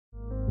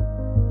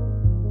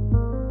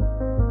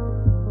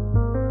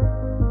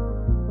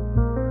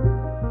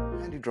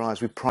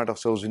Dries, we pride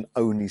ourselves in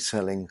only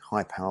selling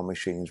high power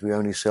machines. We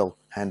only sell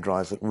hand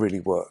dryers that really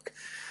work.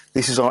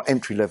 This is our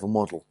entry level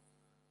model,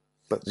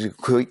 but as you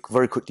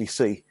very quickly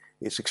see,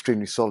 it's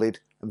extremely solid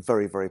and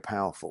very, very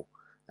powerful.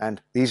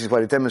 And the easiest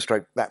way to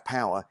demonstrate that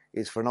power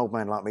is for an old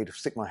man like me to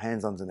stick my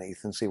hands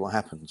underneath and see what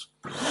happens.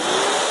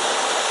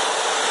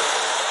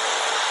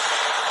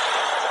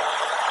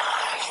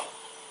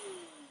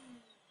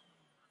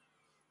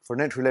 For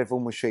an entry level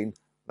machine,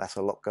 that's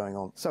a lot going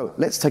on. So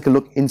let's take a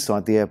look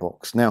inside the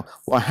AirBOX. Now,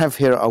 I have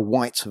here a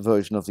white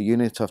version of the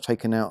unit. I've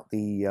taken out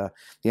the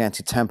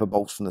anti-tamper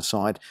bolts from the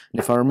side.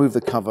 And if I remove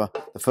the cover,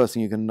 the first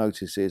thing you're going to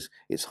notice is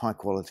it's high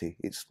quality.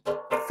 It's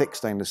thick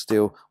stainless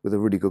steel with a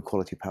really good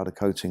quality powder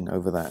coating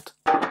over that.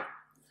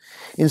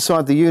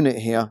 Inside the unit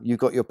here, you've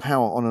got your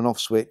power on and off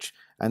switch,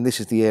 and this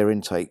is the air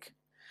intake.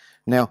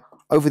 Now,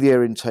 over the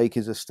air intake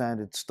is a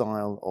standard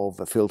style of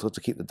a filter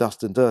to keep the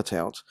dust and dirt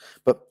out,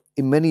 but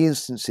in many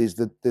instances,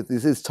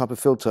 this type of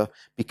filter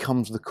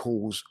becomes the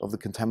cause of the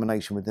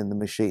contamination within the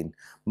machine.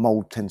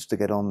 Mold tends to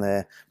get on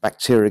there,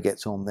 bacteria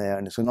gets on there,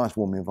 and it's a nice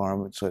warm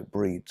environment, so it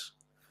breeds.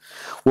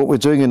 What we're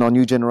doing in our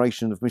new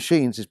generation of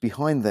machines is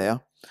behind there,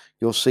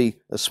 you'll see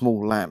a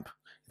small lamp.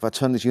 If I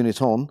turn this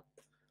unit on,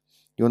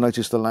 you'll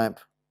notice the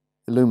lamp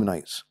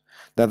illuminates.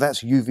 Now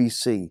that's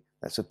UVC.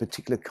 That's a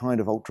particular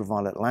kind of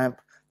ultraviolet lamp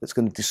that's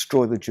going to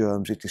destroy the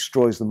germs. It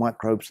destroys the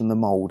microbes and the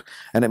mold,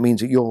 and it means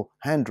that your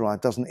hand dryer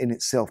doesn't in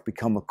itself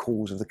become a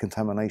cause of the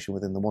contamination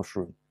within the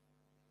washroom.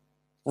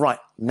 Right,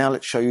 now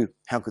let's show you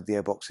how good the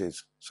AirBOX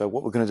is. So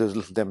what we're going to do is a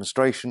little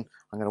demonstration.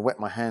 I'm going to wet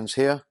my hands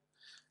here,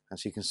 and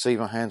so you can see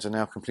my hands are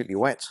now completely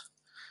wet,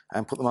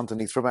 and put them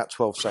underneath for about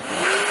 12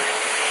 seconds.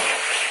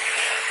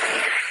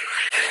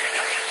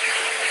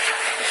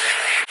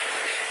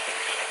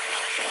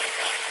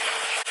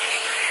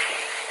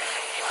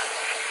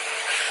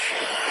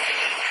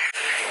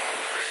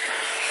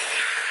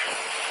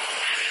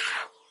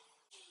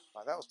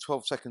 That was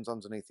 12 seconds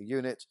underneath the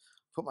unit.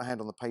 Put my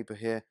hand on the paper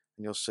here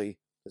and you'll see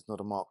there's not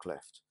a mark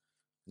left.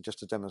 And just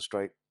to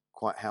demonstrate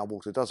quite how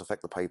water does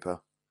affect the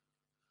paper,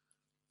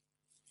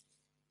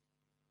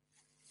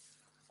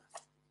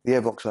 the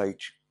AirBOX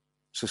H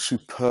is a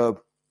superb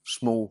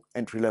small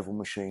entry-level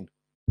machine.